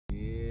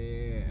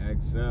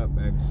X up,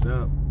 X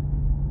up.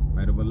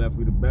 Right over left,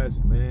 we the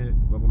best, man.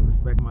 Welcome to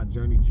Respect My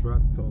Journey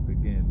Truck Talk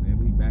again, man.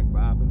 We back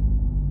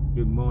vibing.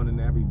 Good morning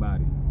to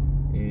everybody.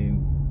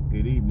 And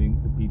good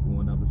evening to people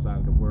on the other side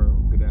of the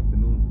world. Good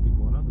afternoon to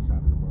people on the other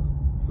side of the world.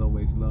 It's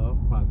always love,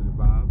 positive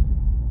vibes,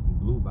 and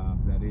blue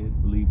vibes, that is.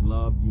 Believe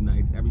love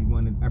unites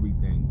everyone and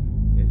everything.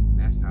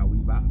 That's how we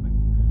vibing.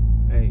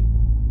 Hey,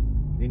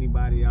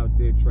 anybody out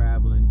there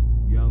traveling,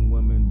 young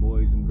women,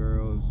 boys and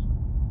girls,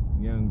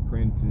 young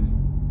princes,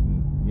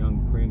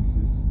 young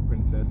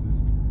princesses.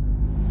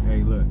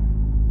 Hey, look,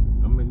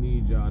 I'm gonna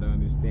need y'all to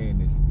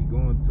understand this. If you're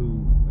going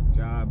to a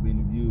job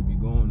interview, if you're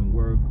going to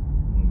work,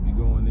 if you're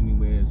going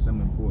anywhere of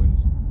some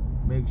importance,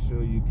 make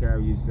sure you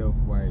carry yourself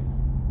right.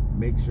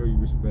 Make sure you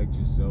respect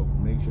yourself.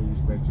 Make sure you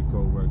respect your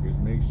co-workers.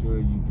 Make sure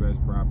you dress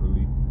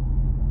properly.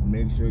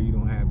 Make sure you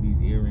don't have these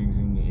earrings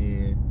in your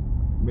ear.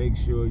 Make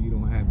sure you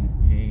don't have your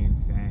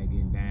pants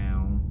sagging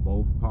down,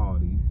 both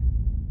parties.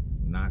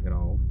 Knock it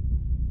off.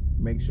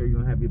 Make sure you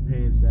don't have your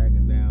pants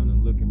sagging down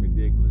and looking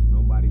ridiculous.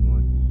 Nobody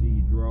wants to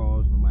see your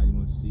drawers. Nobody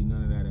wants to see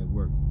none of that at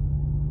work.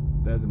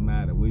 Doesn't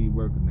matter where you're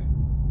working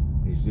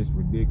at. It's just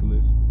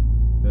ridiculous.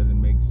 Doesn't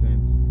make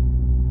sense.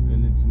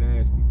 And it's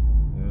nasty.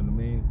 You know what I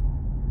mean?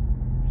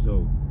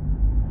 So,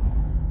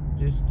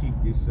 just keep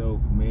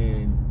yourself,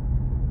 man.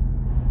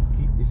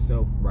 Keep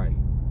yourself right.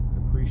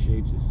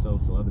 Appreciate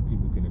yourself so other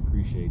people can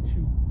appreciate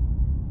you.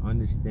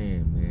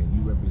 Understand, man,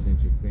 you represent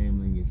your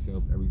family and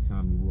yourself every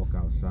time you walk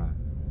outside.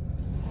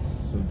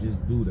 So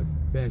just do the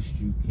best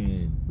you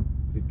can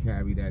to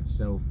carry to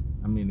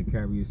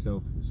carry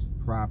yourself as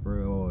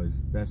proper or as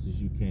best as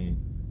you can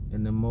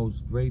in the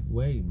most great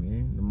way,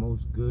 man. The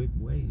most good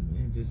way,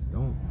 man. Just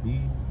don't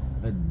be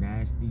a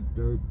nasty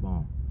dirt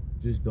bomb.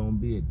 Just don't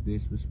be a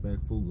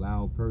disrespectful,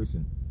 loud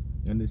person.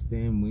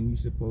 Understand when you're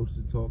supposed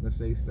to talk and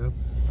say stuff.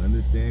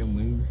 Understand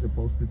when you're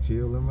supposed to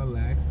chill and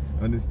relax.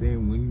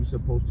 Understand when you're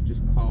supposed to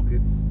just park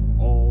it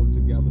all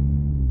together.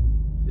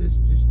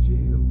 Just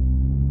chill.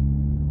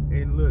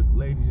 And look,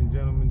 ladies and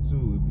gentlemen,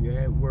 too, if you're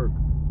at work,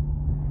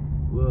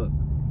 look,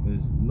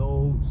 there's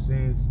no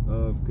sense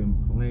of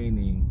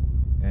complaining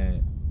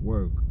at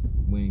work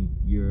when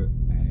you're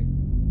at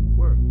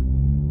work.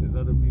 There's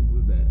other people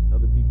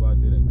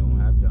out there that don't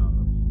have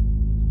jobs,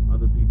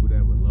 other people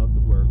that would love to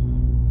work,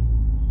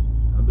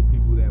 other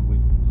people that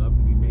would love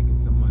to be making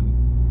some money.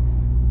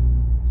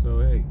 So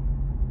hey,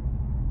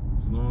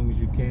 as long as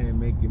you can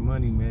make your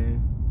money,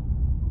 man,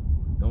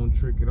 don't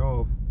trick it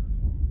off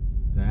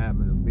to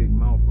having a big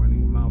mouth,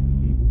 running your mouth to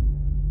people,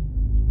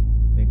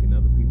 thinking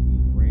other people are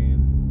your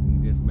friends and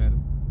you just met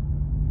them.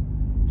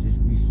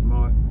 Just be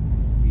smart,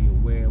 be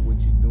aware of what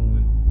you're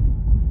doing,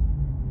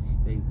 and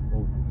stay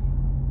focused.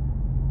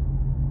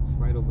 It's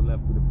right over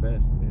left with the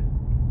best, man.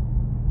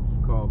 It's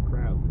called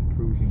Krause,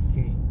 Cruising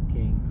King,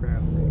 King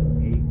Krause,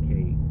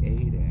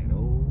 aka that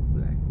old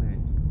black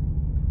magic.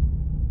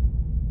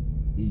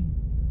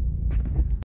 Easy.